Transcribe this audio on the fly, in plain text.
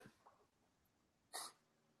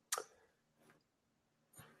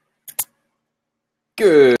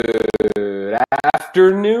Good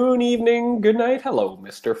afternoon, evening, good night. Hello,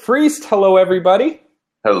 Mr. Freest. Hello, everybody.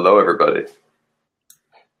 Hello, everybody.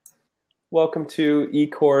 Welcome to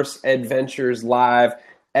eCourse Adventures Live,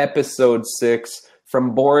 Episode 6,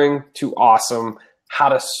 From Boring to Awesome, How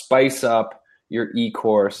to Spice Up Your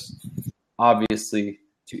eCourse, obviously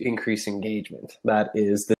to increase engagement. That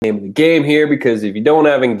is the name of the game here, because if you don't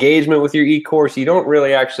have engagement with your eCourse, you don't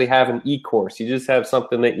really actually have an eCourse. You just have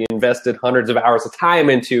something that you invested hundreds of hours of time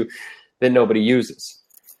into that nobody uses,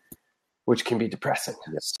 which can be depressing.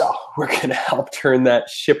 So we're going to help turn that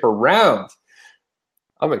ship around.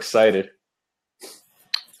 I'm excited.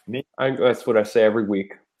 That's what I say every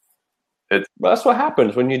week. That's what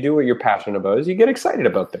happens when you do what you're passionate about, is you get excited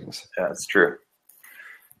about things. Yeah, that's true.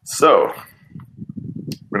 So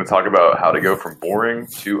we're going to talk about how to go from boring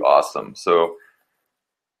to awesome. So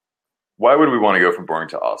why would we want to go from boring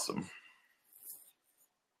to awesome?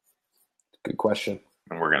 Good question.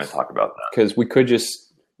 And we're going to talk about that. Because we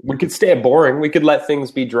could stay at boring. We could let things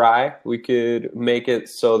be dry. We could make it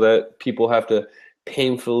so that people have to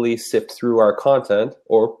painfully sift through our content,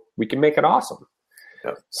 or we can make it awesome.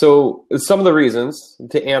 Yeah. So some of the reasons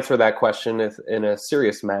to answer that question in a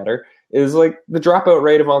serious matter is like the dropout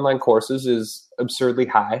rate of online courses is absurdly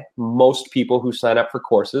high. Most people who sign up for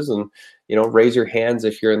courses, and raise your hands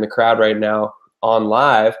if you're in the crowd right now on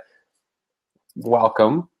live,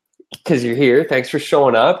 welcome, because you're here. Thanks for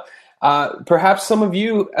showing up. Perhaps some of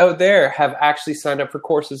you out there have actually signed up for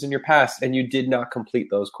courses in your past and you did not complete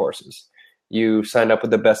those courses. You signed up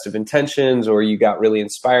with the best of intentions, or you got really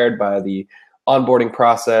inspired by the onboarding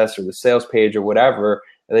process or the sales page or whatever,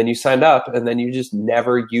 and then you signed up and then you just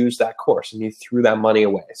never used that course and you threw that money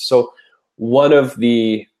away. So one of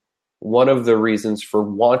the reasons for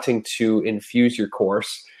wanting to infuse your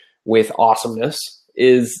course with awesomeness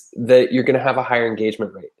is that you're going to have a higher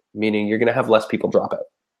engagement rate, meaning you're going to have less people drop out.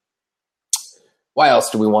 Why else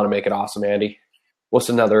do we want to make it awesome, Andy? What's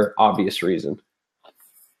another obvious reason?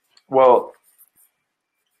 Well,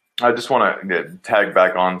 I just want to tag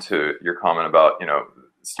back on to your comment about,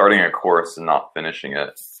 starting a course and not finishing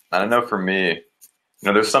it. And I know for me,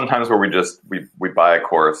 there's sometimes where we buy a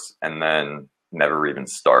course and then never even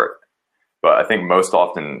start. But I think most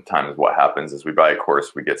often times what happens is we buy a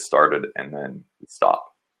course, we get started, and then we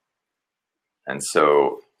stop. And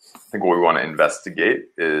so I think what we want to investigate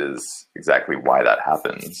is exactly why that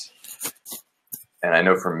happens. And I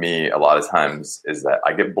know for me, a lot of times is that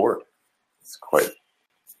I get bored. It's quite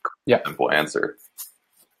simple answer.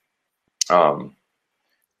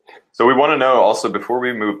 So we want to know also, before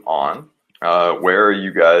we move on, where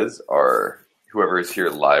you guys are, whoever is here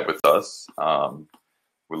live with us.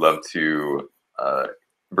 We'd love to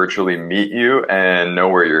virtually meet you and know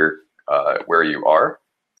where you are.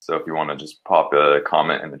 So if you want to just pop a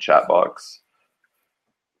comment in the chat box.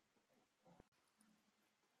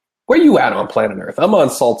 Where you at on planet Earth? I'm on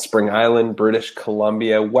Salt Spring Island, British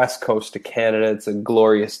Columbia, west coast of Canada. It's a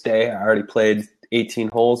glorious day. I already played 18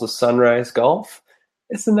 holes of Sunrise Golf.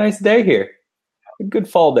 It's a nice day here. A good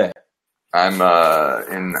fall day. I'm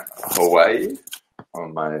in Hawaii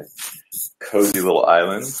on my cozy little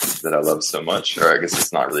island that I love so much. Or I guess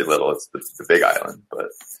it's not really little. It's the big island, but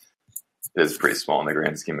it is pretty small in the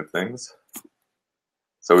grand scheme of things.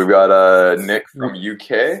 So we've got Nick from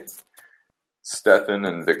UK, Stefan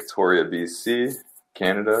and Victoria, BC,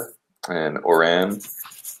 Canada, and Oran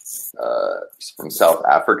from South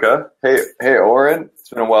Africa. Hey, Oran. It's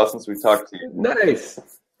been a while since we talked to you. Nice.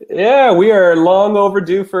 Yeah, we are long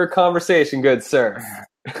overdue for a conversation, good sir.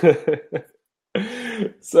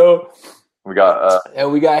 So we got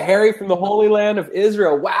Harry from the Holy Land of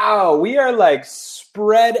Israel. Wow, we are like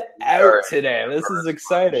spread out today. This is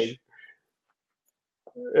exciting.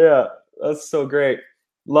 Yeah, that's so great.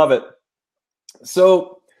 Love it.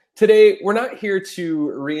 So today, we're not here to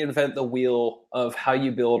reinvent the wheel of how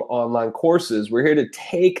you build online courses. We're here to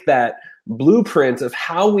take that blueprint of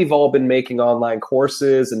how we've all been making online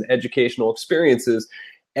courses and educational experiences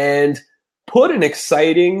and put an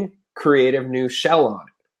exciting, creative new shell on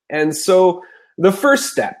it. And so the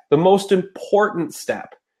first step, the most important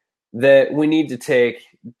step that we need to take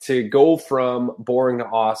to go from boring to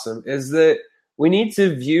awesome is that we need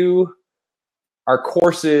to view our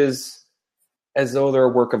courses as though they're a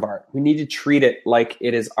work of art. We need to treat it like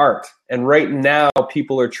it is art. And right now,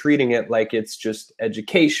 people are treating it like it's just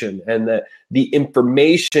education, and that the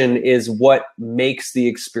information is what makes the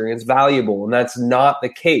experience valuable. And that's not the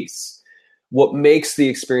case. what makes the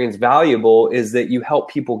experience valuable is that you help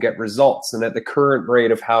people get results. And at the current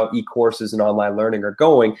rate of how e-courses and online learning are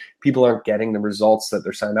going, people aren't getting the results that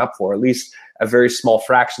they're signed up for. At least a very small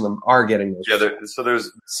fraction of them are getting those. Yeah, there's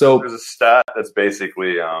a stat that's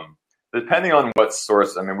basically, depending on what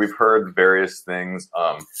source, I mean, we've heard various things.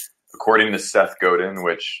 According to Seth Godin,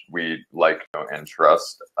 which we like and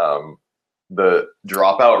trust, the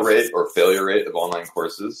dropout rate or failure rate of online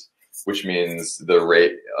courses, which means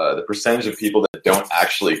the percentage of people that don't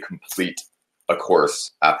actually complete a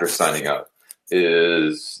course after signing up,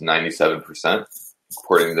 is 97%,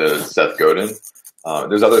 according to Seth Godin.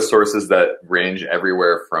 There's other sources that range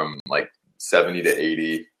everywhere from like 70 to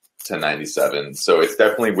 80 to 97. So it's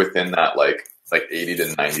definitely within that like 80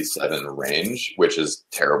 to 97 range, which is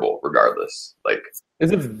terrible regardless. Like,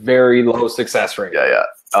 it's a very low success rate.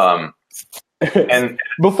 Yeah. And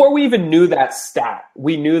before we even knew that stat,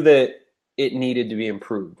 we knew that it needed to be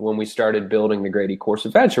improved. When we started building the Great E-Course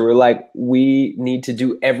Adventure, we're like, we need to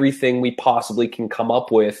do everything we possibly can come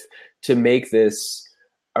up with to make this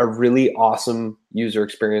a really awesome user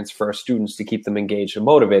experience for our students, to keep them engaged and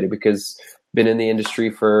motivated, because I've been in the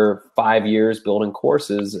industry for 5 years building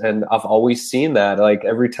courses, and I've always seen that, like,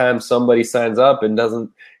 every time somebody signs up and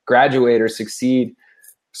doesn't graduate or succeed,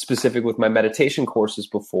 specific with my meditation courses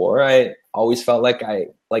before, I always felt like I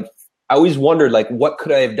always wondered, like, what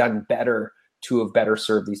could I have done better to have better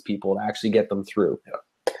served these people, to actually get them through.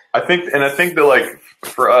 Yeah. I think that, like,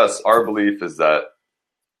 for us, our belief is that,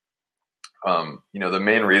 the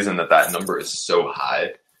main reason that number is so high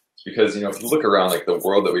is because, if you look around, like, the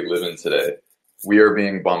world that we live in today, we are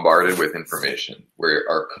being bombarded with information. We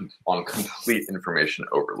are on complete information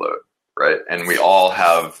overload. Right. And we all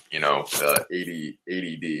have, ADD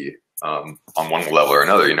on one level or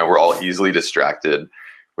another. We're all easily distracted.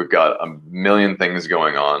 We've got a million things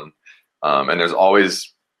going on. And there's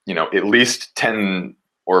always, at least 10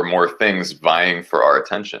 or more things vying for our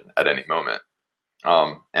attention at any moment.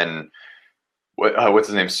 And what's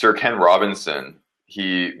his name? Sir Ken Robinson,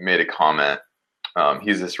 he made a comment.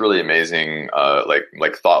 He's this really amazing,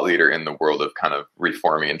 like thought leader in the world of kind of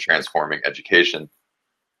reforming and transforming education.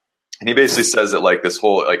 And he basically says that, like, this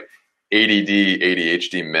whole, like, ADD,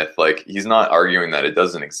 ADHD myth, like, he's not arguing that it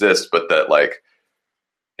doesn't exist, but that, like,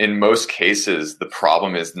 in most cases, the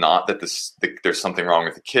problem is not that there's something wrong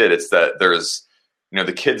with the kid. It's that there's,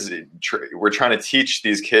 the kids, we're trying to teach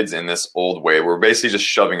these kids in this old way. We're basically just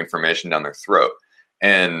shoving information down their throat.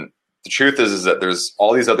 And the truth is that there's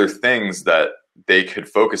all these other things that they could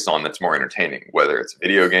focus on that's more entertaining, whether it's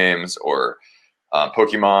video games or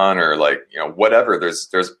Pokemon or, like, whatever. There's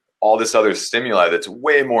all this other stimuli that's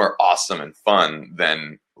way more awesome and fun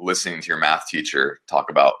than listening to your math teacher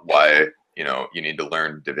talk about why, you need to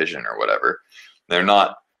learn division or whatever. They're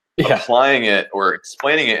not applying it or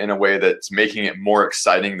explaining it in a way that's making it more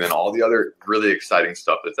exciting than all the other really exciting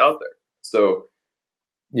stuff that's out there. So,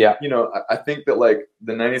 yeah, I think that, like,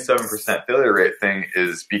 the 97% failure rate thing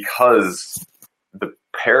is because the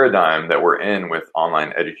paradigm that we're in with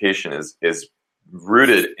online education is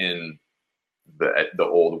rooted in the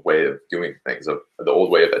old way of doing things, of the old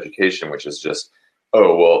way of education, which is just,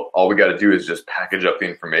 oh, well, all we got to do is just package up the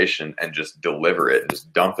information and just deliver it and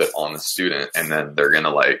just dump it on the student. And then they're going to,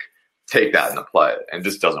 like, take that and apply it. And it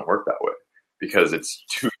just doesn't work that way, because it's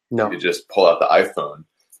too easy to just pull out the iPhone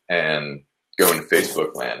and go into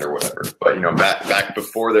Facebook land or whatever. But, back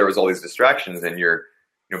before there was all these distractions and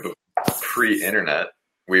pre-internet,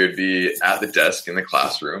 we would be at the desk in the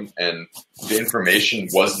classroom, and the information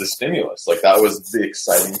was the stimulus. Like, that was the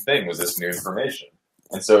exciting thing, was this new information.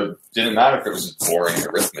 And so it didn't matter if it was just boring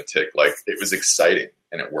arithmetic. Like, it was exciting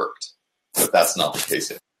and it worked. But that's not the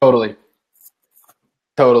case anymore.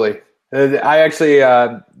 Totally. I actually,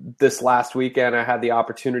 this last weekend, I had the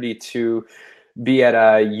opportunity to be at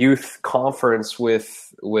a youth conference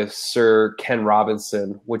with Sir Ken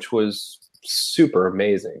Robinson, which was super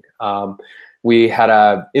amazing. We had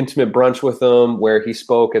a intimate brunch with him where he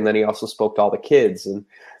spoke, and then he also spoke to all the kids. And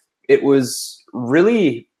it was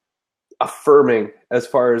really affirming as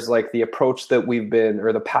far as, like, the approach that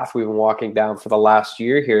the path we've been walking down for the last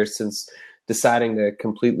year here, since deciding to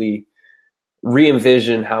completely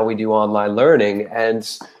re-envision how we do online learning. And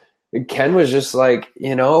Ken was just like,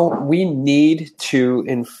 we need to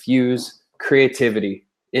infuse creativity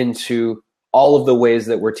into all of the ways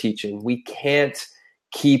that we're teaching. We can't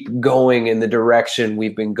keep going in the direction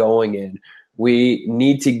we've been going in. We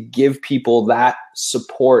need to give people that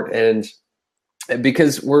support. And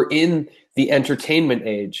because we're in the entertainment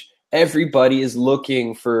age, everybody is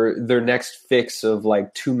looking for their next fix of,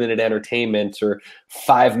 like, 2-minute entertainment or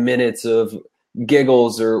 5 minutes of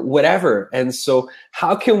giggles or whatever. And so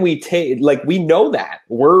how can we take, like, we know that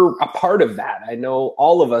we're a part of that. I know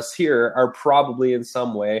all of us here are probably in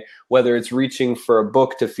some way, whether it's reaching for a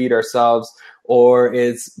book to feed ourselves, or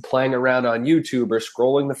it's playing around on YouTube or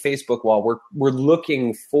scrolling the Facebook wall, we're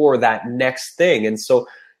looking for that next thing. And so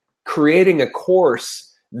creating a course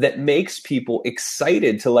that makes people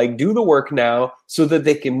excited to like do the work now so that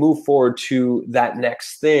they can move forward to that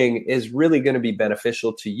next thing is really going to be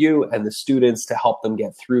beneficial to you and the students to help them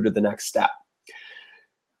get through to the next step.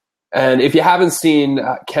 And if you haven't seen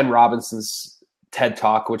Ken Robinson's TED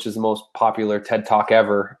Talk, which is the most popular TED Talk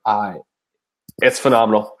ever, it's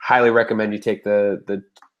phenomenal. Highly recommend you take the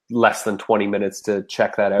less than 20 minutes to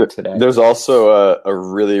check that out today. There's also a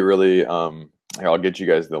really, really, I'll get you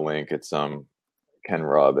guys the link. It's Ken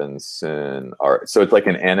Robinson art. So it's like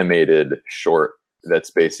an animated short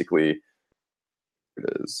that's basically, it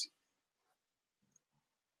is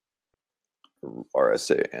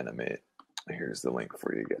RSA Animate. Here's the link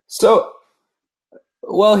for you guys. So,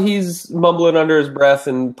 well, he's mumbling under his breath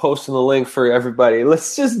and posting the link for everybody.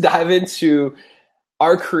 Let's just dive into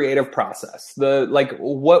our creative process,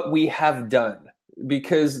 what we have done,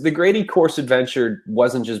 because the Great E-Course Adventure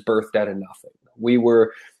wasn't just birthed out of nothing. We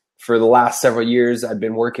were, for the last several years, I've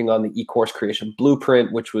been working on the E-Course Creation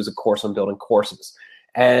Blueprint, which was a course on building courses.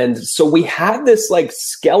 And so we had this like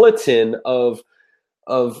skeleton of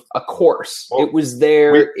a course. Well, it was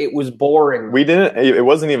there. It was boring. It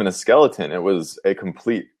wasn't even a skeleton. It was a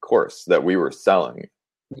complete course that we were selling.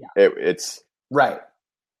 Yeah. It's right.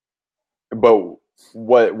 But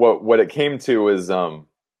what it came to was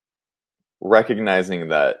recognizing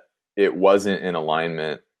that it wasn't in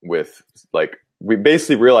alignment with, like, we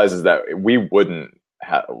basically realized is that we wouldn't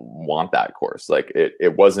want that course. Like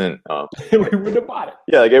it wasn't. We wouldn't have bought it.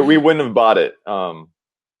 Yeah, like we wouldn't have bought it.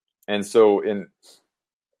 And so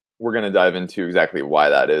we're going to dive into exactly why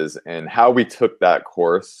that is and how we took that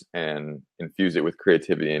course and infused it with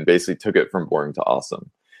creativity and basically took it from boring to awesome.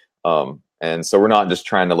 And so we're not just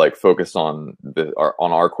trying to like focus on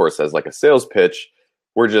our course as like a sales pitch.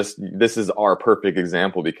 This is our perfect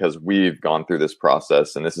example because we've gone through this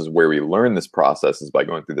process, and this is where we learn this process is by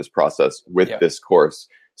going through this process with this course.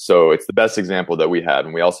 So it's the best example that we had.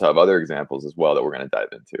 And we also have other examples as well that we're going to dive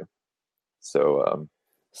into. So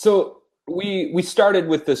we started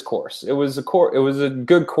with this course. It was a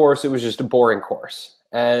good course. It was just a boring course.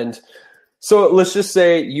 And so let's just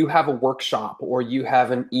say you have a workshop or you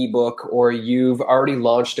have an ebook or you've already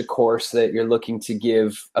launched a course that you're looking to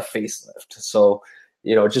give a facelift. So,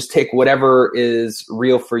 just take whatever is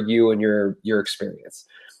real for you and your experience.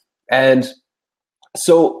 And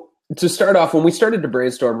so to start off, when we started to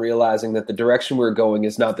brainstorm, realizing that the direction we were going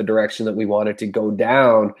is not the direction that we wanted to go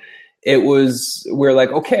down, we're like,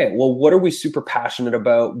 okay, well, what are we super passionate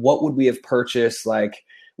about? What would we have purchased? Like,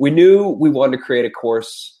 we knew we wanted to create a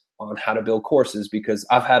course on how to build courses because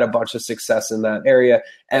I've had a bunch of success in that area.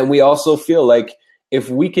 And we also feel like if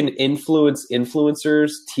we can influence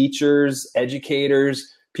influencers, teachers, educators,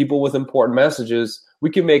 people with important messages, we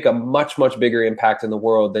can make a much, much bigger impact in the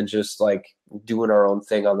world than just like doing our own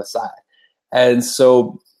thing on the side. And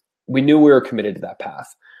so we knew we were committed to that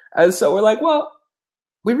path. And so we're like, well,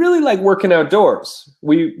 we really like working outdoors.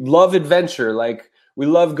 We love adventure. Like we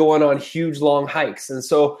love going on huge, long hikes. And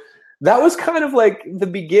so that was kind of like the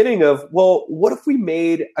beginning of, well, what if we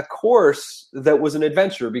made a course that was an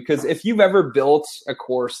adventure? Because if you've ever built a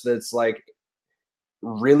course that's like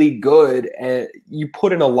really good and you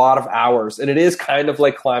put in a lot of hours, and it is kind of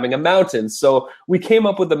like climbing a mountain. So we came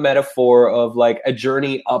up with the metaphor of like a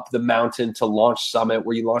journey up the mountain to launch summit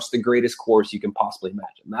where you launch the greatest course you can possibly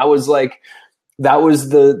imagine. That was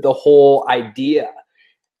the whole idea.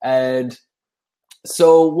 And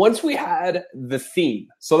so once we had the theme,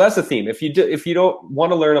 so that's the theme. If you don't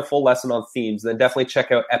want to learn a full lesson on themes, then definitely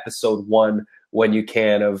check out episode 1 when you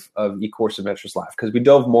can of E-Course Adventures Live, because we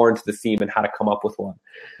dove more into the theme and how to come up with one.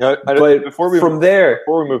 Before we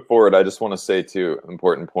move forward, I just want to say too, an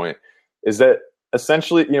important point is that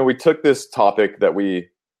essentially, we took this topic that we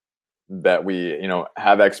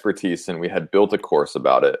have expertise in. We had built a course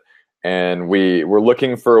about it, and we were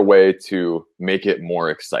looking for a way to make it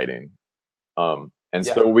more exciting. So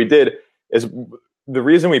what we did is the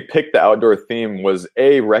reason we picked the outdoor theme was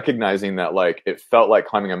recognizing that like it felt like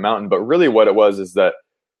climbing a mountain, but really what it was is that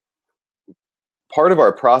part of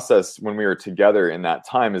our process when we were together in that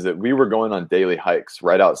time is that we were going on daily hikes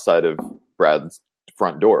right outside of Brad's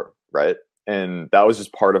front door, right? And that was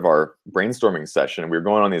just part of our brainstorming session. We were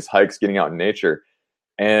going on these hikes, getting out in nature,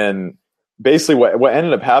 and basically what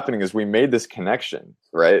ended up happening is we made this connection,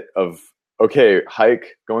 right, of okay,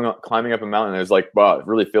 hike, going up, climbing up a mountain. It was like, wow, it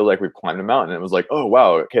really feels like we've climbed a mountain. And it was like, oh,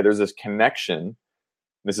 wow, okay, there's this connection.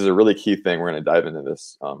 This is a really key thing. We're going to dive into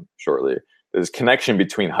this shortly. There's connection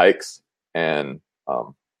between hikes and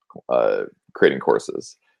creating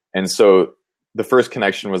courses. And so the first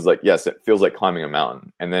connection was like, yes, it feels like climbing a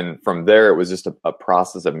mountain. And then from there, it was just a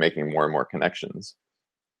process of making more and more connections.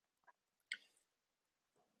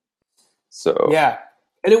 So yeah,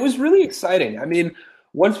 and it was really exciting. I mean,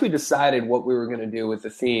 once we decided what we were going to do with the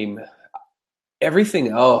theme, everything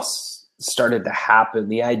else started to happen.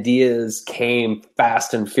 The ideas came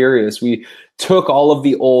fast and furious. We took all of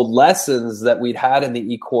the old lessons that we'd had in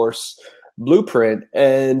the e-course blueprint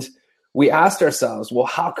and we asked ourselves, well,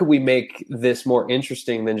 how could we make this more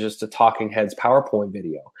interesting than just a talking heads PowerPoint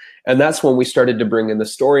video? And that's when we started to bring in the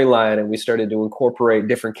storyline and we started to incorporate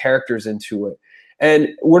different characters into it. And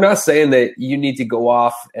we're not saying that you need to go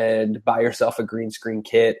off and buy yourself a green screen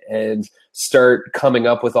kit and start coming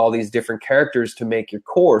up with all these different characters to make your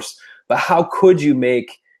course, but how could you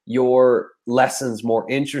make your lessons more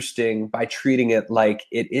interesting by treating it like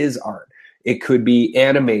it is art? It could be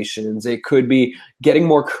animations. It could be getting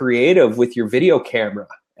more creative with your video camera.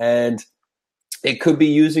 And it could be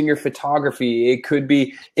using your photography. It could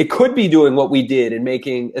be doing what we did and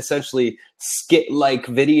making essentially skit-like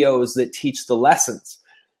videos that teach the lessons.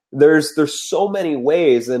 There's so many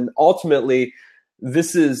ways, and ultimately,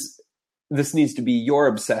 this needs to be your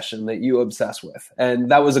obsession that you obsess with. And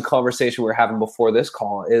that was a conversation we were having before this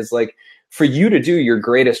call. Is like, for you to do your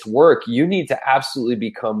greatest work, you need to absolutely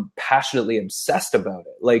become passionately obsessed about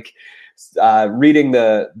it. Like reading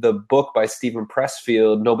the book by Stephen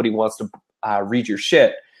Pressfield, Nobody Wants to Read Your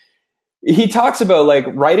Shit. He talks about like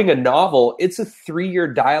writing a novel. It's a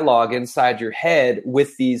 3-year dialogue inside your head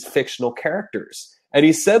with these fictional characters. And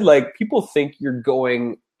he said, like, people think you're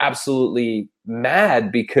going absolutely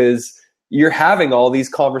mad because you're having all these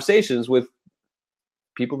conversations with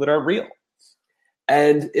people that aren't real.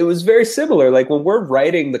 And it was very similar. Like when we're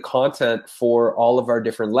writing the content for all of our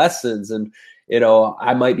different lessons, and you know,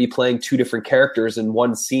 I might be playing 2 different characters in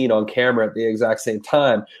one scene on camera at the exact same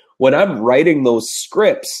time. When I'm writing those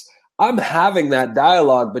scripts, I'm having that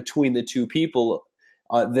dialogue between the 2 people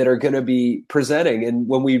that are going to be presenting. And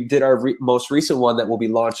when we did our most recent one that we'll be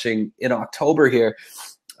launching in October here,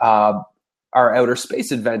 our outer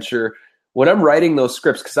space adventure, when I'm writing those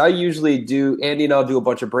scripts, because I usually do, Andy and I'll do a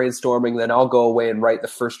bunch of brainstorming, then I'll go away and write the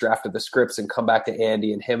first draft of the scripts and come back to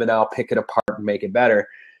Andy, and him and I'll pick it apart and make it better.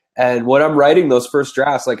 And when I'm writing those first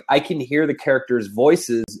drafts, like I can hear the characters'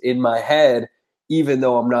 voices in my head, even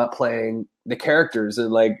though I'm not playing the characters.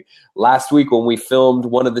 And like last week when we filmed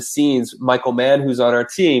one of the scenes, Michael Mann, who's on our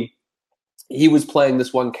team, he was playing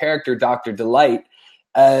this one character, Dr. Delight.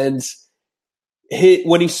 And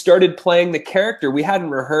when he started playing the character, we hadn't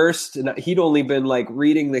rehearsed, and he'd only been like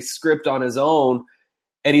reading the script on his own,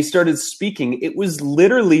 and he started speaking. It was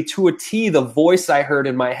literally to a T the voice I heard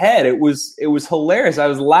in my head. It was hilarious. I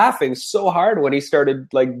was laughing so hard when he started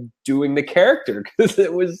like doing the character, because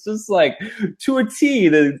it was just like to a T.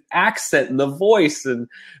 The accent and the voice and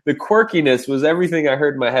the quirkiness was everything I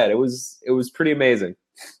heard in my head. It was pretty amazing.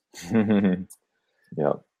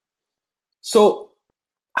 Yeah. So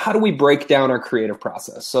how do we break down our creative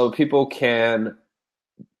process so people can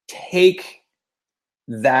take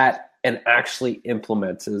that and actually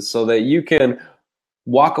implement it, so that you can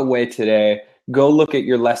walk away today, go look at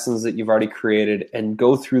your lessons that you've already created, and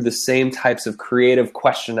go through the same types of creative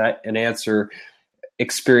question and answer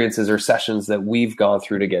experiences or sessions that we've gone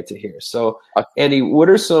through to get to here. So, Andy, what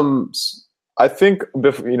are some... I think,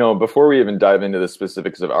 before we even dive into the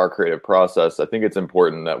specifics of our creative process, I think it's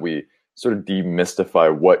important that we sort of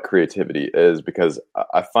demystify what creativity is, because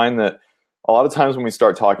I find that a lot of times when we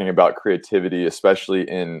start talking about creativity, especially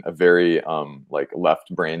in a very like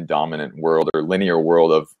left brain dominant world or linear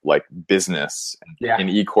world of like business and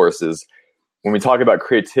e-courses, when we talk about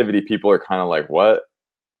creativity, people are kind of like, what?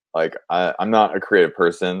 Like, I'm not a creative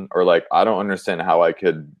person, or like, I don't understand how I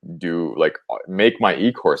could make my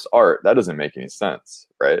e-course art. That doesn't make any sense,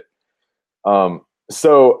 right?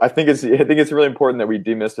 So I think it's really important that we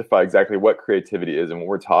demystify exactly what creativity is and what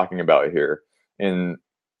we're talking about here. And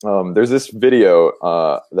there's this video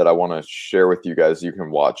that I want to share with you guys. You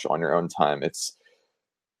can watch on your own time. It's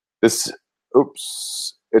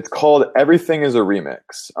called "Everything Is a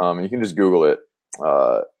Remix." You can just Google it,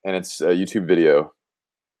 and it's a YouTube video.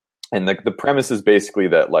 And the premise is basically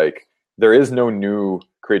that like there is no new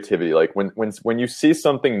creativity. Like when you see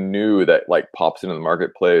something new that like pops into the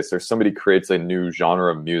marketplace, or somebody creates a new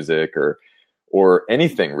genre of music or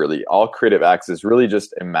anything really, all creative acts is really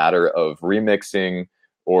just a matter of remixing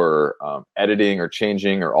or editing or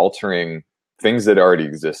changing or altering things that already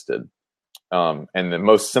existed. And the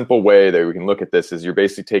most simple way that we can look at this is you're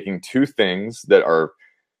basically taking two things that are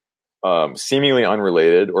seemingly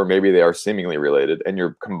unrelated, or maybe they are seemingly related, and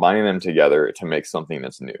you're combining them together to make something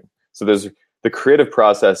that's new. So the creative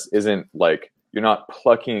process isn't like you're not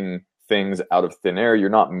plucking things out of thin air. You're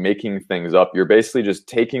not making things up. You're basically just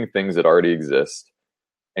taking things that already exist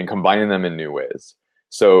and combining them in new ways.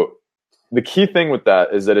 So the key thing with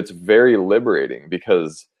that is that it's very liberating,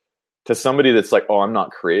 because to somebody that's like, oh, I'm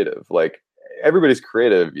not creative, like, everybody's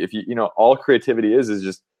creative. If you know, all creativity is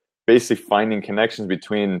just basically finding connections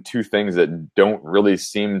between two things that don't really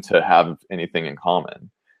seem to have anything in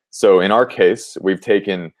common. So in our case, we've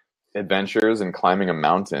taken adventures and climbing a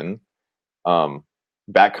mountain,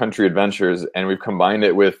 backcountry adventures, and we've combined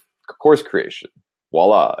it with course creation.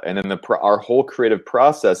 Voila. And then our whole creative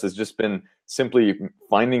process has just been simply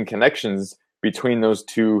finding connections between those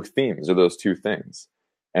two themes or those two things,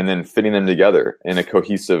 and then fitting them together in a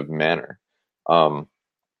cohesive manner.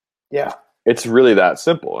 Yeah, it's really that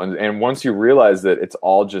simple. And once you realize that it's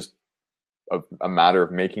all just a matter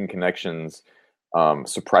of making connections,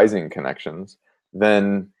 surprising connections,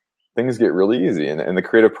 then things get really easy. And the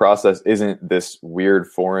creative process isn't this weird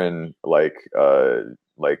foreign, like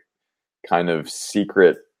kind of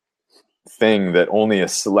secret thing that only a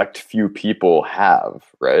select few people have,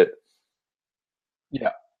 right?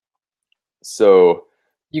 Yeah. So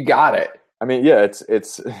you got it. I mean, yeah,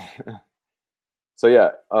 it's so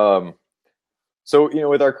yeah. So, you know,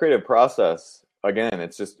 with our creative process, again,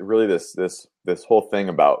 it's just really this whole thing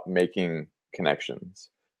about making connections.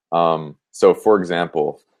 So for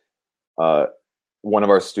example, one of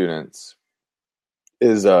our students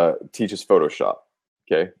teaches Photoshop.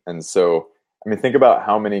 Okay. And so, I mean, think about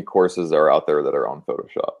how many courses are out there that are on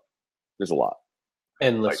Photoshop. There's a lot.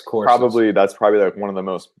 Endless courses. That's probably like one of the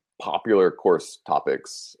most popular course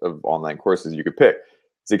topics of online courses you could pick.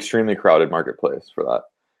 It's an extremely crowded marketplace for that.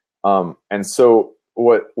 And so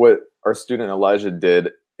what our student Elijah did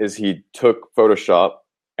is he took Photoshop,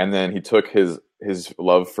 and then he took his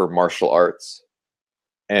love for martial arts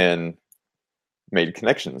and made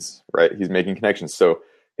connections, right? He's making connections. So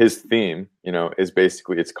his theme, you know, is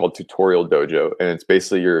basically, it's called Tutorial Dojo, and it's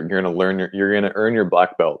basically you're going to earn your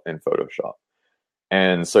black belt in Photoshop.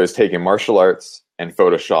 And so he's taking martial arts and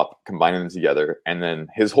Photoshop, combining them together, and then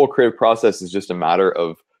his whole creative process is just a matter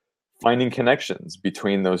of finding connections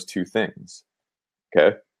between those two things.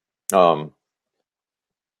 Okay. And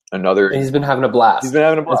he's been having a blast. He's been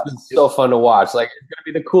having a blast. It's been so fun to watch. Like, it's gonna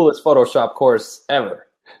be the coolest Photoshop course ever.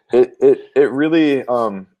 It really,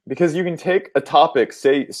 because you can take a topic,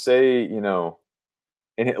 say, you know,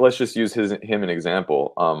 and let's just use him an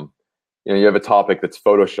example. You know, you have a topic that's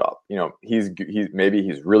Photoshop. You know, maybe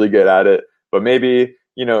he's really good at it, but maybe,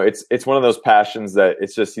 you know, it's one of those passions that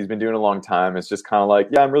it's just, he's been doing a long time. It's just kind of like,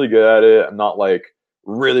 yeah, I'm really good at it. I'm not like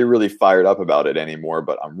really, really fired up about it anymore,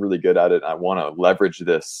 but I'm really good at it. I want to leverage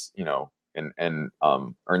this, you know, and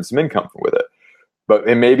earn some income with it.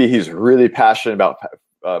 And maybe he's really passionate about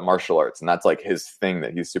martial arts, and that's like his thing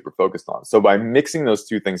that he's super focused on. So by mixing those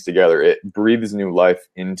two things together, it breathes new life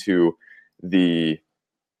into the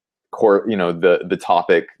core, you know, the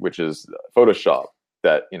topic, which is Photoshop,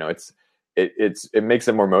 that, you know, it makes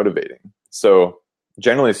it more motivating. So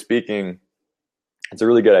generally speaking, it's a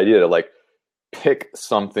really good idea to like pick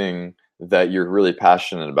something that you're really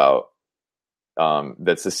passionate about,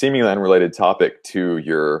 that's a seemingly unrelated topic to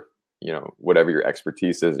your, you know, whatever your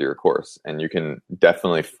expertise is, your course, and you can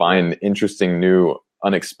definitely find interesting, new,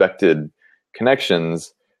 unexpected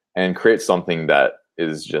connections and create something that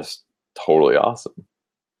is just totally awesome.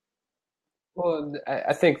 Well,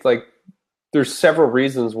 I think like there's several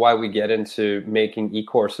reasons why we get into making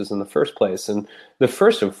e-courses in the first place. And the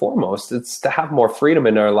first and foremost, it's to have more freedom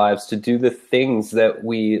in our lives to do the things that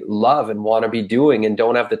we love and want to be doing and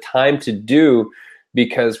don't have the time to do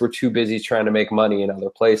because we're too busy trying to make money in other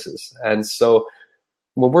places. And so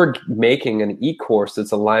when we're making an e-course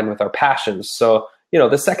that's aligned with our passions, so, you know,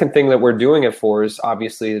 the second thing that we're doing it for is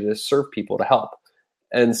obviously to serve people, to help.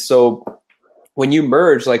 And so when you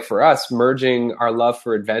merge, like for us, merging our love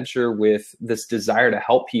for adventure with this desire to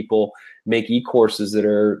help people make e-courses that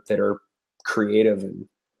are creative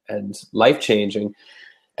and life-changing,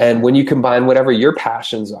 and when you combine whatever your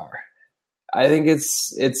passions are, I think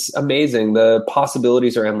it's amazing. The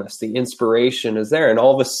possibilities are endless. The inspiration is there, and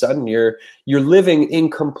all of a sudden you're living in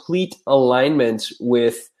complete alignment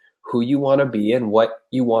with who you want to be and what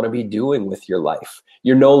you want to be doing with your life.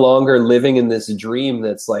 You're no longer living in this dream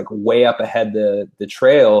that's like way up ahead the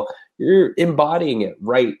trail. You're embodying it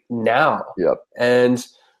right now. Yep. And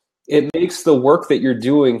it makes the work that you're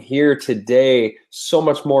doing here today so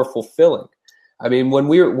much more fulfilling. I mean, when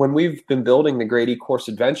we've been building the Great E-Course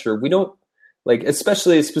Adventure, we don't like,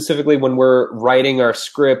 especially specifically when we're writing our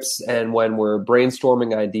scripts and when we're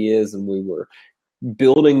brainstorming ideas and we were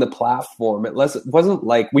building the platform, it wasn't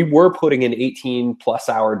like we were putting in 18 plus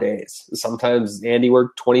hour days. Sometimes Andy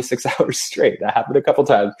worked 26 hours straight. That happened a couple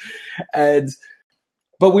times.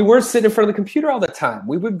 But we weren't sitting in front of the computer all the time.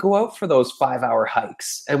 We would go out for those 5-hour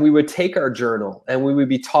hikes and we would take our journal and we would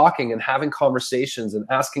be talking and having conversations and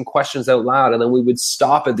asking questions out loud. And then we would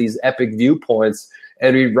stop at these epic viewpoints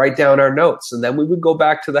and we'd write down our notes. And then we would go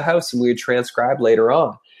back to the house and we would transcribe later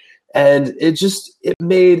on. And it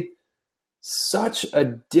made such a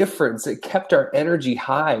difference. It kept our energy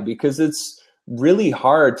high because it's really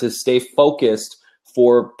hard to stay focused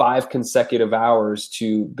for 5 consecutive hours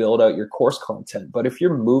to build out your course content. But if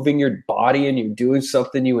you're moving your body and you're doing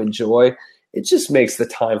something you enjoy, it just makes the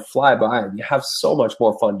time fly by and you have so much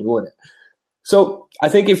more fun doing it. So I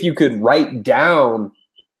think if you could write down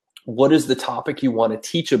what is the topic you want to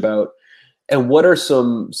teach about and what are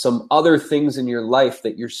some other things in your life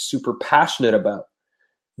that you're super passionate about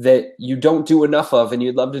that you don't do enough of and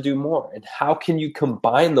you'd love to do more, and how can you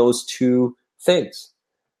combine those two things?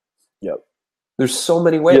 Yep. There's so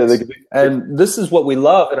many ways. And this is what we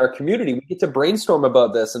love in our community. We get to brainstorm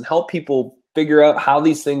about this and help people figure out how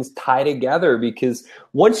these things tie together, because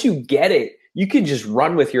once you get it, you can just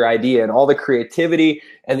run with your idea and all the creativity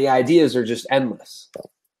and the ideas are just endless.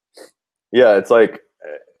 Yeah, it's like,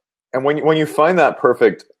 and when you find that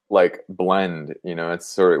perfect like blend, you know, it's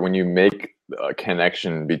sort of when you make a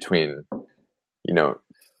connection between, you know,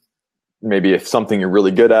 maybe if something you're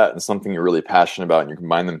really good at and something you're really passionate about and you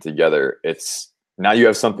combine them together, it's now you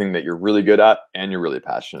have something that you're really good at and you're really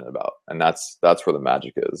passionate about. And that's where the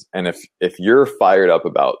magic is. And if you're fired up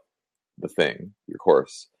about the thing, your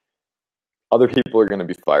course, other people are going to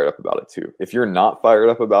be fired up about it too. If you're not fired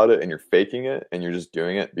up about it and you're faking it and you're just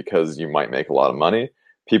doing it because you might make a lot of money,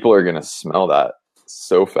 people are going to smell that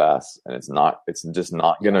so fast, and it's not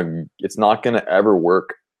going to ever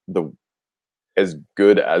work as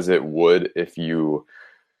good as it would if you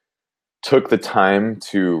took the time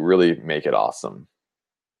to really make it awesome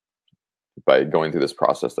by going through this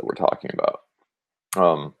process that we're talking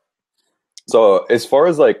about. So as far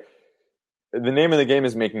as like the name of the game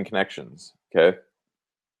is making connections. Okay.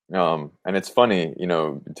 And it's funny, you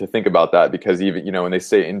know, to think about that, because even, you know, when they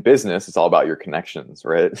say in business, it's all about your connections,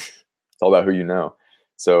 right? It's all about who you know.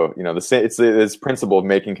 So, you know, it's this principle of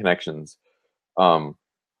making connections.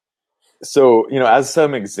 So, you know, as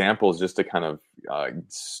some examples, just to kind of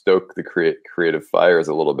stoke the creative fires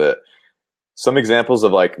a little bit, some examples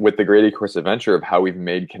of like with the Great E-Course Adventure of how we've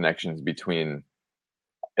made connections between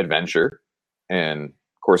adventure and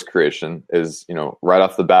course creation is, you know, right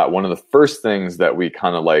off the bat, one of the first things that we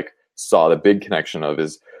kind of like saw the big connection of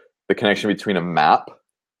is the connection between a map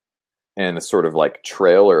and a sort of like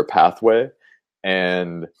trail or a pathway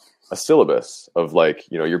and a syllabus of like,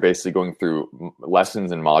 you know, you're basically going through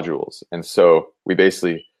lessons and modules. And so we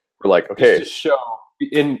basically were like, okay, just to show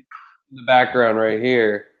in the background right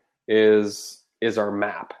here is our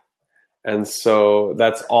map. And so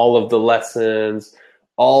that's all of the lessons,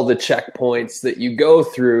 all the checkpoints that you go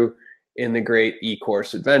through in the Great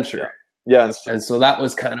E-Course Adventure. Yeah. And so that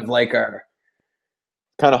was kind of like our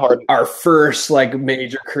first like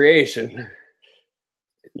major creation.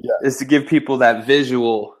 Yeah. Is to give people that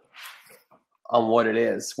visual on what it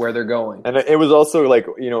is, where they're going. And it was also like,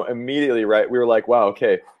 you know, immediately, right, we were like, wow,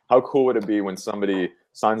 okay, how cool would it be when somebody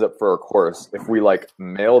signs up for a course if we like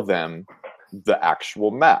mail them the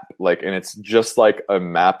actual map, like, and it's just like a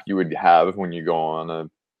map you would have when you go on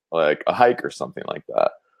a hike or something like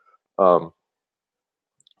that.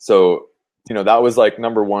 So, you know, that was like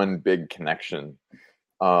number one big connection.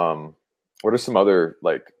 What are some other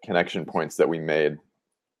like connection points that we made?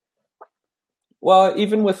 Well,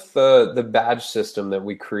 even with the badge system that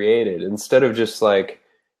we created, instead of just like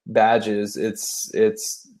badges,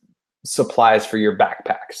 it's supplies for your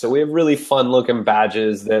backpack. So we have really fun looking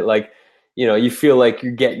badges that, like, you know, you feel like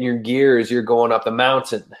you're getting your gear as you're going up the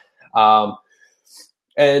mountain.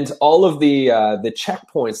 And all of the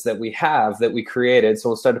checkpoints that we have that we created, so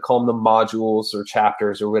instead of calling them modules or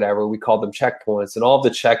chapters or whatever, we call them checkpoints. And all of the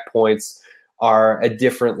checkpoints are a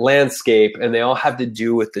different landscape, and they all have to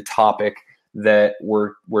do with the topic that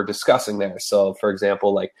we're discussing there. So, for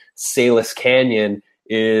example, like Salus Canyon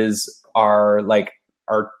is our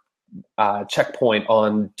checkpoint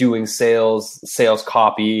on doing sales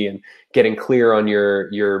copy and getting clear on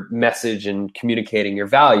your message and communicating your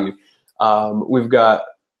value. We've got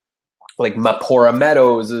like Mapora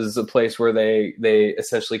Meadows is a place where they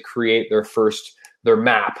essentially create their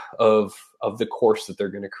map of the course that they're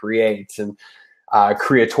going to create. And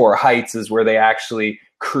Creator Heights is where they actually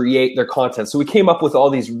create their content. So we came up with all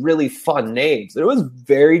these really fun names. It was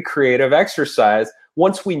very creative exercise.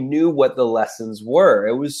 Once we knew what the lessons were,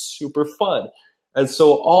 it was super fun. And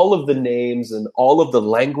so all of the names and all of the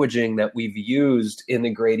languaging that we've used in the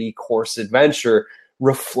Great E-Course Adventure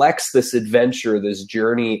reflects this adventure, this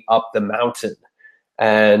journey up the mountain.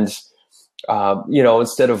 And,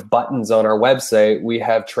 instead of buttons on our website, we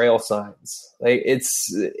have trail signs. Like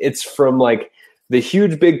it's from like the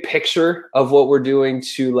huge big picture of what we're doing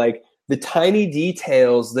to like the tiny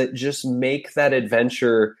details that just make that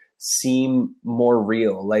adventure seem more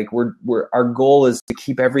real. Like our goal is to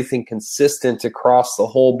keep everything consistent across the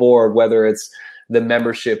whole board, whether it's the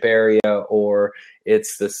membership area or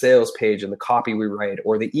it's the sales page and the copy we write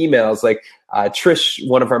or the emails. Like Trish,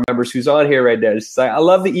 one of our members who's on here right now, she's like, I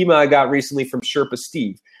love the email I got recently from Sherpa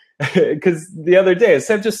Steve. Because the other day,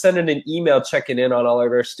 instead of just sending an email checking in on all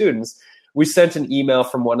of our students, we sent an email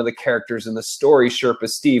from one of the characters in the story, Sherpa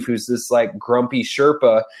Steve, who's this like grumpy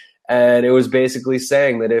Sherpa. And it was basically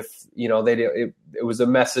saying that if, it was a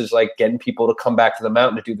message like getting people to come back to the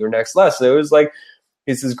mountain to do their next lesson. It was like,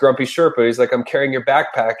 he's this grumpy Sherpa. He's like, I'm carrying your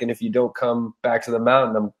backpack, and if you don't come back to the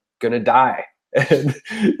mountain, I'm going to die. And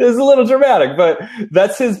it's a little dramatic, but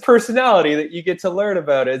that's his personality that you get to learn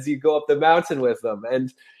about as you go up the mountain with them.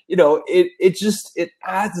 And, it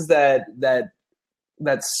adds that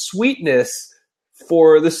sweetness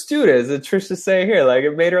for the students, and Trish is saying here, like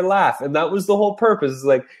it made her laugh. And that was the whole purpose.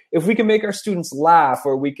 Like if we can make our students laugh,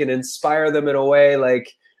 or we can inspire them in a way,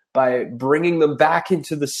 like by bringing them back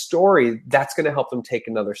into the story, that's going to help them take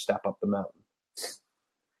another step up the mountain.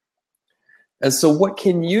 And so what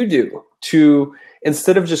can you do to,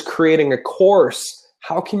 instead of just creating a course,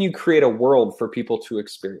 how can you create a world for people to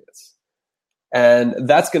experience? And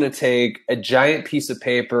that's going to take a giant piece of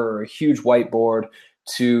paper or a huge whiteboard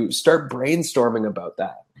to start brainstorming about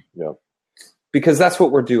that. Yeah. Because that's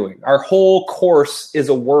what we're doing. Our whole course is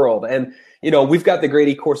a world. And, we've got the Great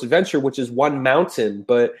E-Course Adventure, which is one mountain,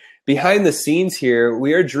 but behind the scenes here,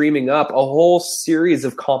 we are dreaming up a whole series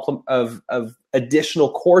of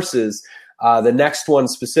additional courses. The next one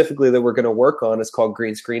specifically that we're going to work on is called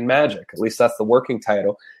Green Screen Magic. At least that's the working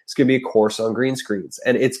title. It's going to be a course on green screens.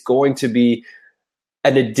 And it's going to be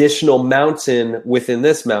an additional mountain within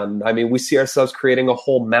this mountain. I mean, we see ourselves creating a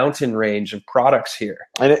whole mountain range of products here.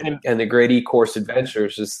 And the Great E-Course Adventure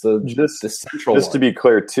is just the central Just one. To be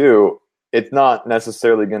clear, too, it's not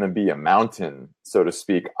necessarily going to be a mountain, so to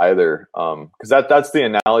speak, either. Because that's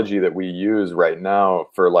the analogy that we use right now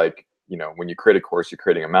for, like, when you create a course, you're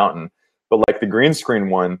creating a mountain. But like the green screen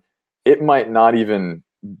one, it might not even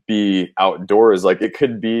be outdoors. Like it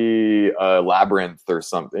could be a labyrinth or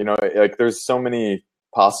something, like there's so many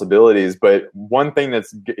possibilities. But one thing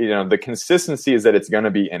that's, the consistency is that it's going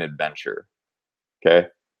to be an adventure. Okay.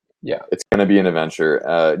 Yeah. It's going to be an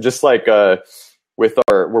adventure. Just like we're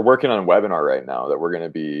working on a webinar right now that we're going to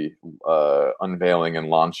be unveiling and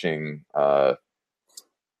launching at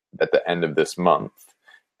the end of this month.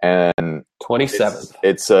 And 27th.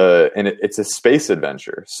 It's a space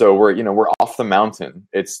adventure. So we're off the mountain.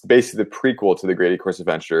 It's basically the prequel to the Great E-Course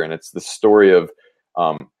Adventure, and it's the story of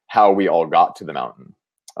how we all got to the mountain.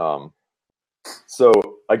 So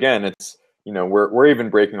again, it's we're even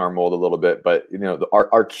breaking our mold a little bit, but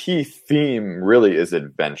our key theme really is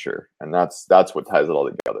adventure, and that's what ties it all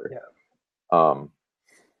together. Yeah.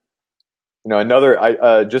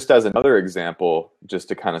 Just as another example, just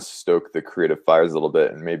to kind of stoke the creative fires a little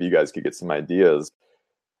bit, and maybe you guys could get some ideas.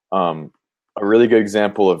 A really good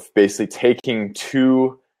example of basically taking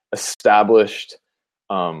two established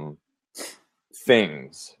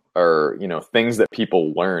things, or things that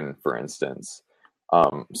people learn, for instance.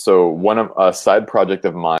 So a side project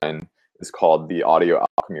of mine is called the Audio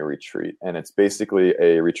Alchemy Retreat, and it's basically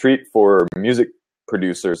a retreat for music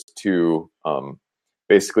producers to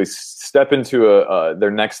basically step into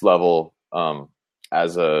their next level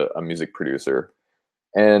as a music producer.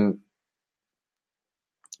 And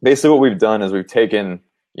basically what we've done is we've taken,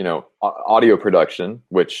 audio production,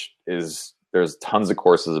 which is, there's tons of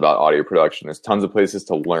courses about audio production. There's tons of places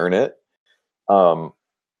to learn it. And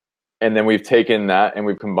then we've taken that and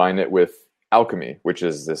we've combined it with alchemy, which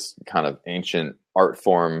is this kind of ancient art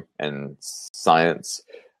form and science.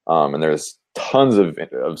 And there's tons of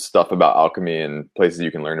stuff about alchemy and places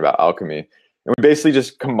you can learn about alchemy. And we basically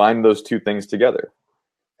just combined those two things together.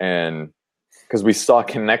 And because we saw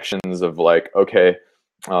connections of like, okay,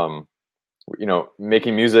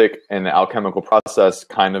 making music and the alchemical process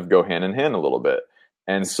kind of go hand in hand a little bit.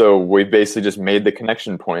 And so we basically just made the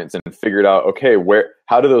connection points and figured out, okay,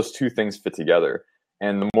 how do those two things fit together?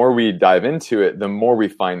 And the more we dive into it, the more we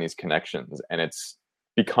find these connections, and it's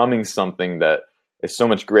becoming something that is so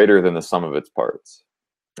much greater than the sum of its parts.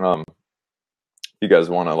 You guys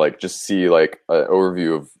want to like just see like an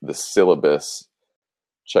overview of the syllabus,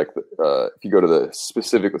 check if you go to the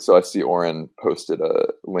specific, so I see Oren posted a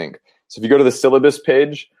link. So if you go to the syllabus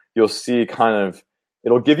page, you'll see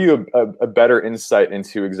it'll give you a better insight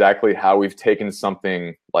into exactly how we've taken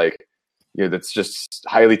something like, that's just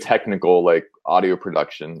highly technical, like audio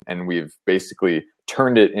production, and we've basically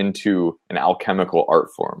turned it into an alchemical art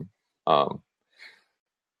form.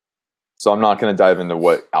 So I'm not going to dive into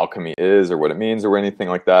what alchemy is or what it means or anything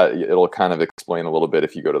like that. It'll kind of explain a little bit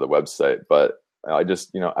if you go to the website. But I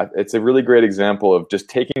just, it's a really great example of just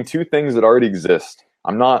taking two things that already exist.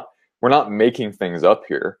 We're not making things up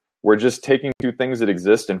here. We're just taking two things that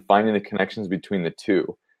exist and finding the connections between the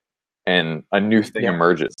two, and a new thing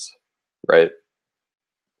emerges, right?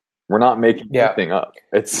 We're not making anything up.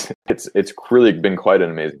 It's really been quite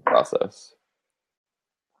an amazing process.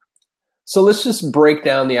 So let's just break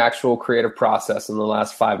down the actual creative process in the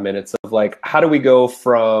last 5 minutes of like, how do we go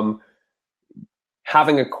from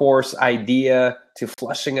having a course idea to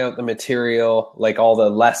fleshing out the material, like all the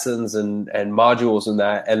lessons and modules in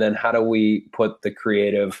that, and then how do we put the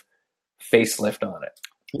creative facelift on it?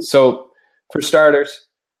 So for starters,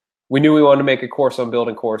 we knew we wanted to make a course on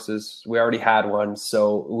building courses. We already had one.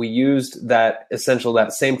 So we used that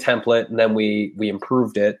same template, and then we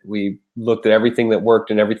improved it. We looked at everything that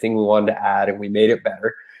worked and everything we wanted to add, and we made it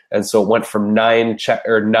better. And so it went from 9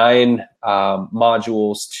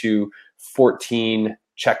 modules to 14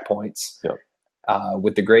 checkpoints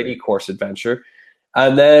with the Great E-Course Adventure.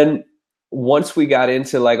 And then once we got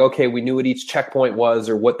into like, okay, we knew what each checkpoint was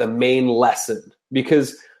or what the main lesson,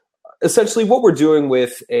 because essentially what we're doing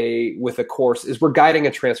with a course is we're guiding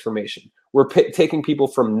a transformation. We're taking people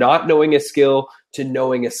from not knowing a skill to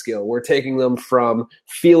knowing a skill. We're taking them from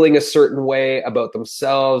feeling a certain way about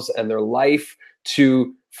themselves and their life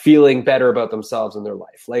to feeling better about themselves and their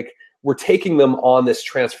life. Like, we're taking them on this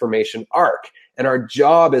transformation arc. And our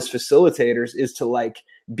job as facilitators is to like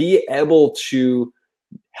be able to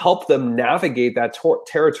help them navigate that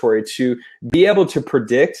territory, to be able to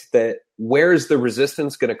predict that where's the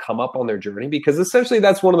resistance going to come up on their journey. Because essentially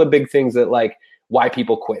that's one of the big things that like why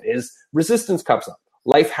people quit is resistance comes up.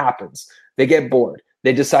 Life happens. They get bored.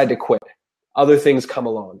 They decide to quit. Other things come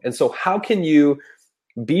along. And so how can you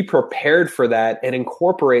be prepared for that and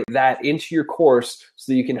incorporate that into your course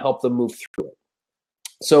so that you can help them move through it?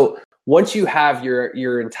 So once you have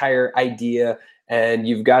your entire idea and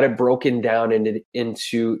you've got it broken down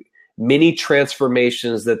into mini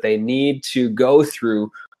transformations that they need to go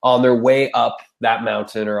through on their way up that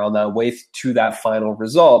mountain or on that way to that final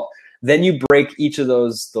result, then you break each of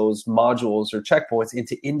those modules or checkpoints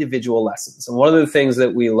into individual lessons. And one of the things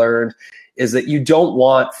that we learned is that you don't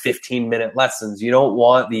want 15-minute lessons. You don't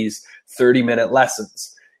want these 30-minute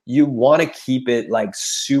lessons. You want to keep it like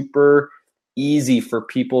super easy for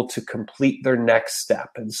people to complete their next step.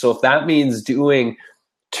 And so if that means doing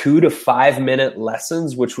 2 to 5 minute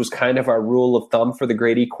lessons, which was kind of our rule of thumb for the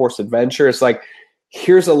Great E-Course Adventure, it's like,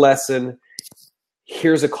 here's a lesson,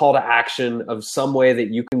 here's a call to action of some way that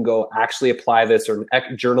you can go actually apply this, or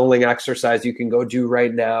an journaling exercise you can go do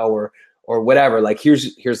right now, or whatever. Like,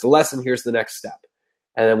 here's the lesson, here's the next step,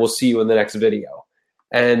 and then we'll see you in the next video.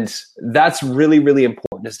 And that's really, really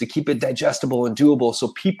important, is to keep it digestible and doable,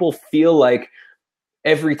 so people feel like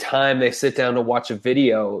every time they sit down to watch a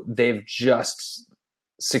video, they've just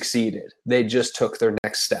succeeded. They just took their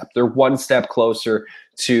next step. They're one step closer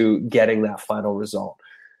to getting that final result.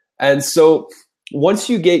 And so once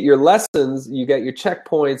you get your lessons, you get your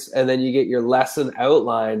checkpoints, and then you get your lesson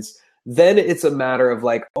outlines, then it's a matter of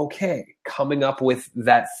like, okay, coming up with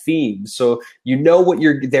that theme. So you know what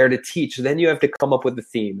you're there to teach. Then you have to come up with the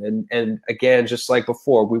theme. And again, just like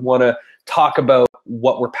before, we want to talk about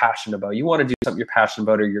what we're passionate about. You want to do something you're passionate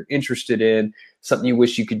about or you're interested in, something you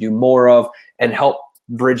wish you could do more of, and help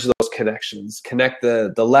bridge those connections, connect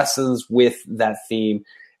the lessons with that theme.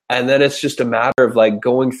 And then it's just a matter of like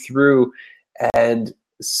going through and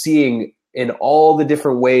seeing in all the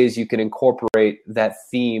different ways you can incorporate that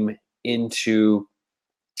theme into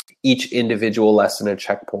each individual lesson and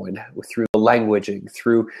checkpoint, through the languaging,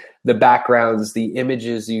 through the backgrounds, the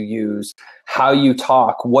images you use, how you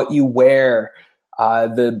talk, what you wear,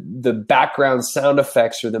 the background sound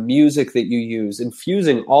effects or the music that you use.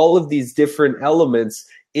 Infusing all of these different elements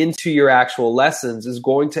into your actual lessons is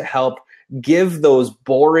going to help give those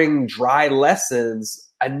boring, dry lessons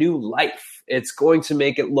a new life. It's going to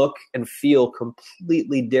make it look and feel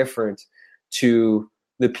completely different to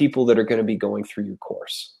the people that are going to be going through your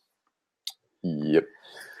course. Yep.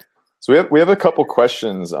 So we have a couple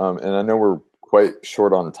questions, and I know we're quite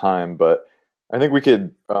short on time, but I think we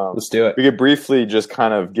could Let's do it. we could briefly just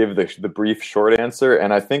kind of give the brief short answer,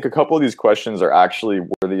 and I think a couple of these questions are actually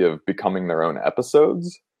worthy of becoming their own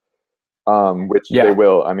episodes, which they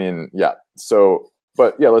will. I mean, yeah. So,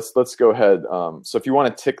 but yeah, let's go ahead. So if you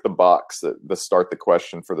want to tick the box that start the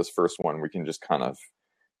question for this first one, we can just kind of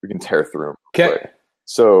we can tear through them. Okay.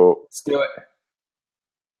 So let's do it.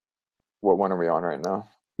 What one are we on right now?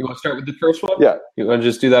 You want to start with the first one? Yeah. You want to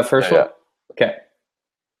just do that first one? Okay.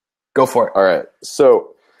 Go for it. All right.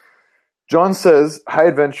 So John says, "Hi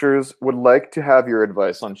Adventures, would like to have your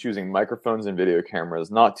advice on choosing microphones and video cameras,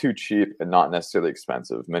 not too cheap and not necessarily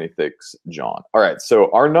expensive. Many thanks, John." All right. So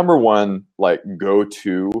our number one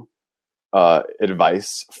go-to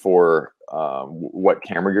advice for what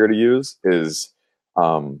camera gear to use is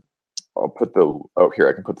I'll put here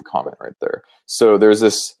I can put the comment right there. So there's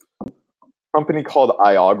this company called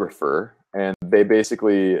Iographer, and they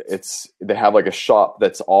basically they have a shop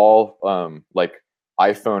that's all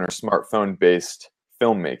iPhone or smartphone based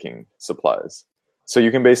filmmaking supplies. So you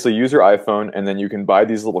can basically use your iPhone, and then you can buy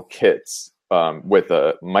these little kits with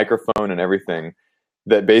a microphone and everything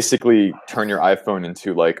that basically turn your iPhone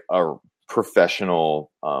into a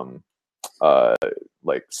professional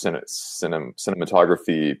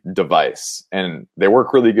cinematography device, and they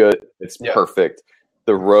work really good. It's perfect.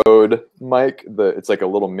 The Rode mic, it's like a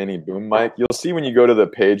little mini boom mic. You'll see when you go to the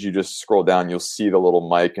page, you just scroll down, you'll see the little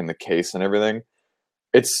mic and the case and everything.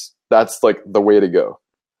 That's the way to go.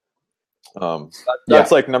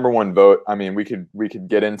 That's number one vote. I mean, we could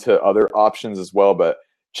get into other options as well, but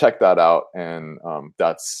check that out, and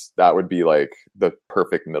that would be the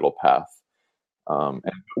perfect middle path. And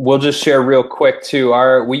we'll just share real quick too.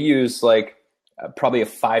 We use probably a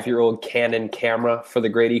 5-year-old Canon camera for the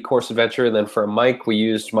Great E-Course Adventure, and then for a mic, we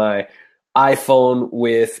used my iPhone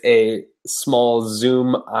with a small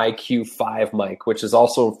Zoom IQ5 mic, which is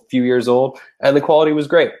also a few years old, and the quality was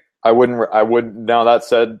great. Now that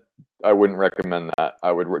said, I wouldn't recommend that.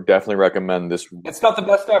 I would definitely recommend this. It's not the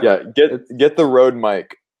best ever. Yeah, get the Rode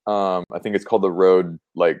mic. I think it's called the Rode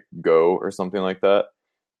Go or something like that.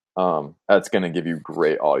 That's going to give you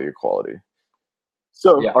great audio quality.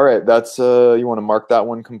 So, all right, that's you want to mark that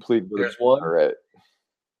one complete? There's one. All right.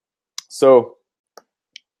 So,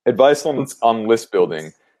 advice on list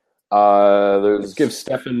building. Let's give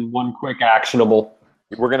Stefan one quick actionable.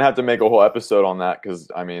 We're going to have to make a whole episode on that because,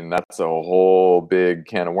 I mean, that's a whole big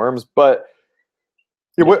can of worms. But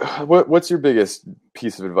what's your biggest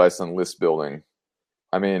piece of advice on list building?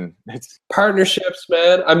 I mean, it's partnerships,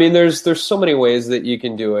 man. I mean, there's so many ways that you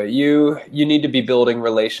can do it. You need to be building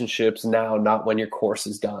relationships now, not when your course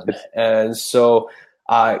is done. And so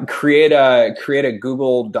create a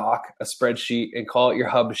Google Doc, a spreadsheet, and call it your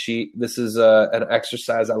hub sheet. This is an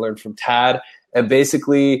exercise I learned from Tad, and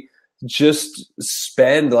basically just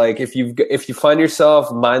spend if you find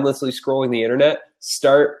yourself mindlessly scrolling the internet,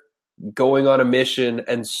 start going on a mission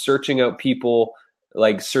and searching out people.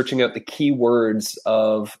 Searching out the keywords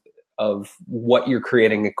of what you're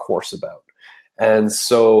creating a course about. And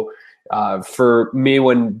so for me,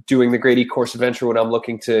 when doing the Great E-Course Adventure, when I'm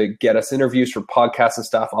looking to get us interviews for podcasts and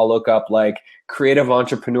stuff, I'll look up creative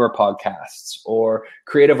entrepreneur podcasts or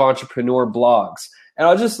creative entrepreneur blogs. And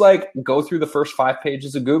I'll just go through the first 5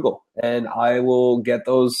 pages of Google, and I will get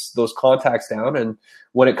those contacts down. And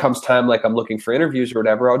when it comes time, I'm looking for interviews or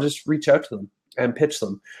whatever, I'll just reach out to them and pitch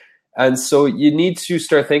them. And so you need to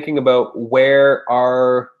start thinking about where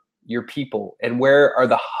are your people and where are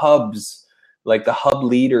the hubs, the hub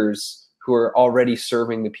leaders who are already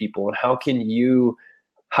serving the people, and how can you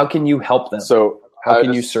help them? So how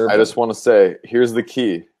can you serve them? I just want to say, here's the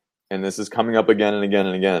key, and this is coming up again and again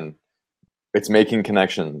and again. It's making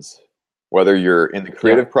connections. Whether you're in the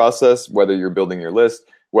creative process, whether you're building your list,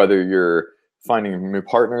 whether you're finding new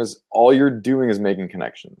partners, all you're doing is making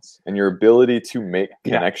connections, and your ability to make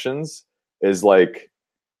connections is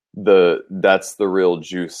that's the real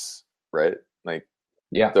juice, right?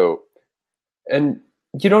 So, and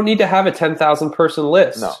you don't need to have a 10,000 person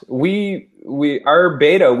list. No. Our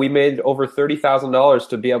beta, we made over $30,000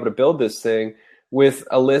 to be able to build this thing with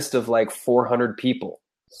a list of 400 people.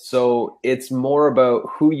 So it's more about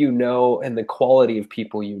who you know and the quality of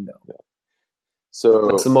people you know. Yeah. So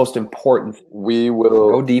that's the most important thing. We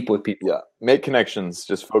will go deep with people. Yeah, make connections.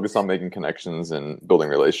 Just focus on making connections and building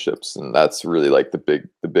relationships, and that's really the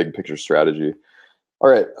big picture strategy. All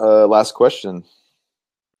right, last question.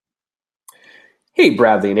 Hey,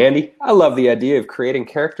 Bradley and Andy. I love the idea of creating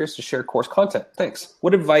characters to share course content. Thanks.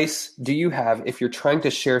 What advice do you have if you're trying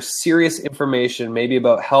to share serious information, maybe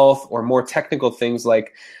about health or more technical things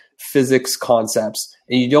like physics concepts,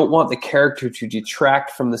 and you don't want the character to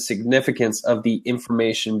detract from the significance of the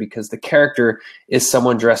information because the character is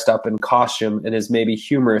someone dressed up in costume and is maybe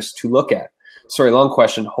humorous to look at. Sorry, long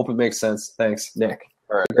question. Hope it makes sense. Thanks, Nick.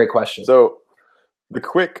 All right. Great question. So the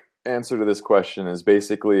quick answer to this question is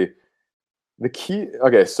basically the key.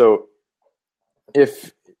 Okay, so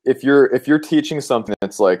if you're teaching something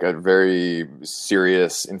that's like a very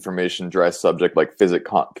serious information dry subject like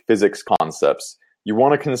physics concepts, you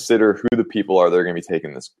want to consider who the people are that are going to be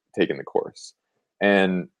taking the course.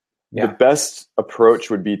 And the best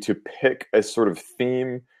approach would be to pick a sort of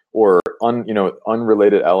theme or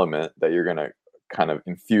unrelated element that you're going to kind of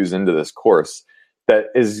infuse into this course. That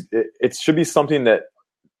is, it should be something that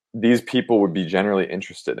these people would be generally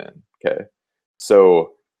interested in. Okay,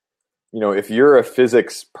 so if you're a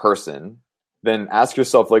physics person, then ask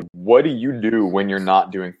yourself, like, what do you do when you're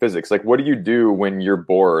not doing physics? Like, what do you do when you're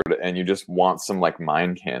bored and you just want some like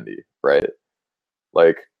mind candy, right?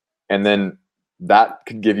 Like, and then that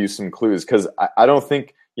could give you some clues, because I don't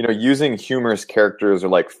think using humorous characters or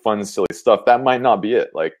like fun, silly stuff, that might not be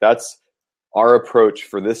it. Like, that's our approach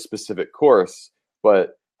for this specific course,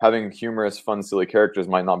 but having humorous, fun, silly characters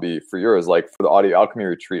might not be for yours. Like for the Audio Alchemy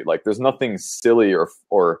Retreat, like there's nothing silly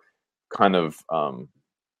or kind of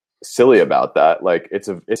silly about that. Like it's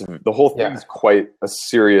the whole thing is quite a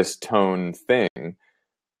serious tone thing.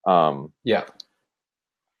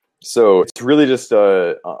 So it's really just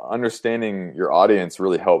understanding your audience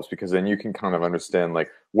really helps, because then you can kind of understand like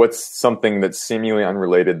what's something that's seemingly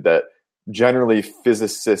unrelated that generally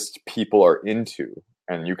physicist people are into,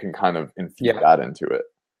 and you can kind of infuse that into it.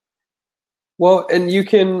 Well, and you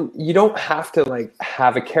don't have to like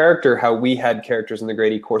have a character how we had characters in the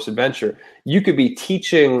Great E-Course Adventure. You could be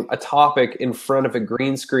teaching a topic in front of a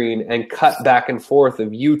green screen and cut back and forth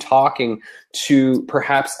of you talking to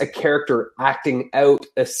perhaps a character acting out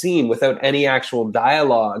a scene without any actual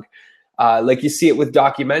dialogue. Like you see it with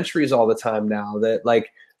documentaries all the time now, that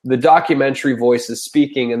like the documentary voice is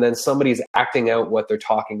speaking and then somebody's acting out what they're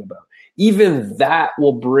talking about. Even that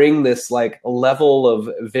will bring this like level of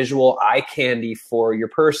visual eye candy for your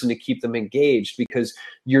person to keep them engaged, because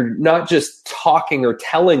you're not just talking or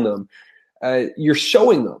telling them, you're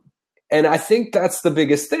showing them. And I think that's the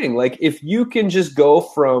biggest thing. Like if you can just go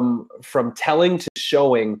from telling to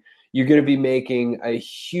showing, you're going to be making a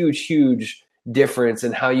huge difference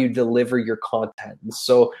in how you deliver your content. And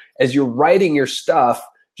so as you're writing your stuff,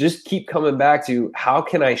 just keep coming back to how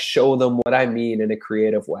can I show them what I mean in a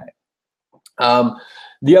creative way.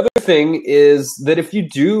 The other thing is that if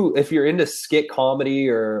you're into skit comedy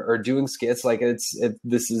or doing skits, like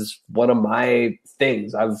this is one of my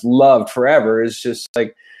things I've loved forever, is just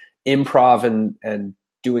like improv and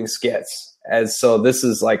doing skits. And so this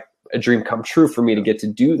is like a dream come true for me to get to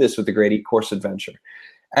do this with the Great E-Course Adventure.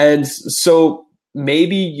 And so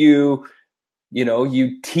maybe you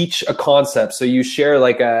teach a concept. So you share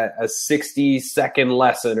like a 60-second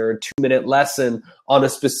lesson or a 2-minute lesson on a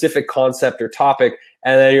specific concept or topic.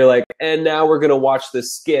 And then you're like, and now we're going to watch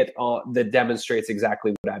this skit that demonstrates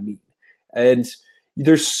exactly what I mean. And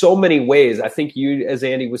there's so many ways. I think you, as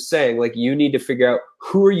Andy was saying, like you need to figure out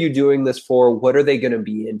who are you doing this for? What are they going to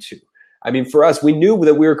be into? I mean, for us, we knew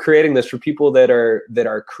that we were creating this for people that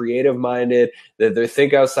are creative minded, that they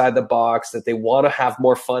think outside the box, that they want to have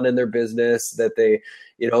more fun in their business, that they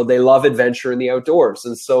love adventure in the outdoors.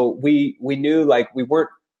 And so we knew like we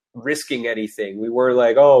weren't risking anything. We were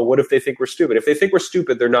like, oh, what if they think we're stupid? If they think we're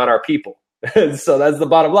stupid, they're not our people. And so that's the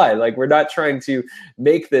bottom line. Like we're not trying to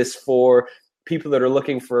make this for people that are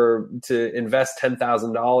looking to invest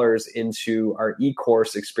 $10,000 into our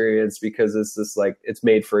e-course experience because it's this like it's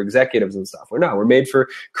made for executives and stuff. We're made for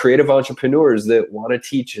creative entrepreneurs that want to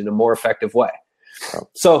teach in a more effective way.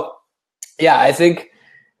 So yeah, I think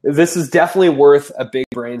this is definitely worth a big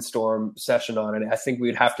brainstorm session on it. I think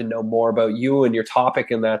we'd have to know more about you and your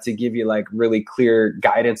topic and that to give you like really clear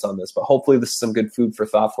guidance on this, but hopefully this is some good food for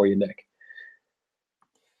thought for you, Nick.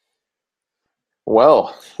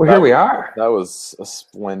 Well, here we are. That was a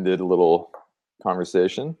splendid little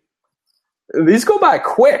conversation. These go by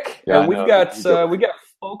quick, yeah, and we got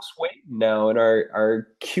folks waiting now in our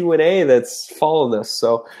Q&A that's following this.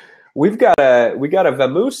 So we got a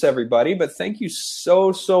vamoose, everybody. But thank you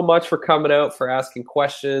so much for coming out, for asking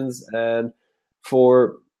questions, and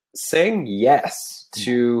for saying yes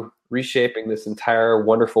to reshaping this entire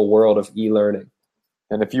wonderful world of e-learning.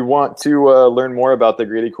 And if you want to learn more about the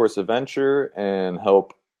Great E-Course Adventure and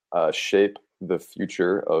help shape the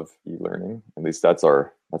future of e-learning, at least that's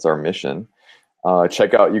our mission,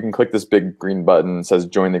 check out, you can click this big green button that says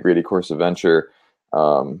Join the Great E-Course Adventure.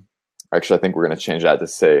 Actually, I think we're going to change that to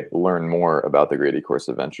say learn more about the Grady Course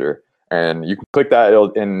Adventure. And you can click that,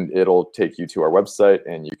 it'll take you to our website,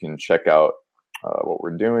 and you can check out what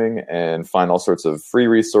we're doing and find all sorts of free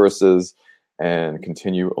resources and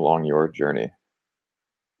continue along your journey.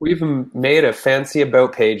 We even made a fancy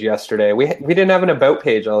about page yesterday. We didn't have an about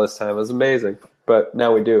page all this time. It was amazing, but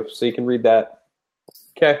now we do. So you can read that.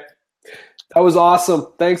 Okay. That was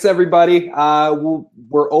awesome. Thanks, everybody.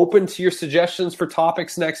 We're open to your suggestions for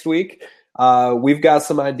topics next week. We've got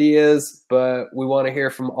some ideas, but we want to hear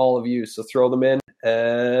from all of you. So throw them in,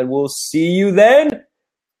 and we'll see you then.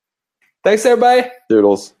 Thanks, everybody.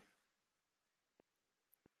 Doodles.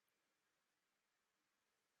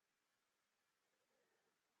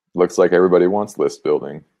 Looks like everybody wants list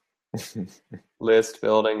building. List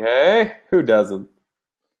building, hey? Who doesn't?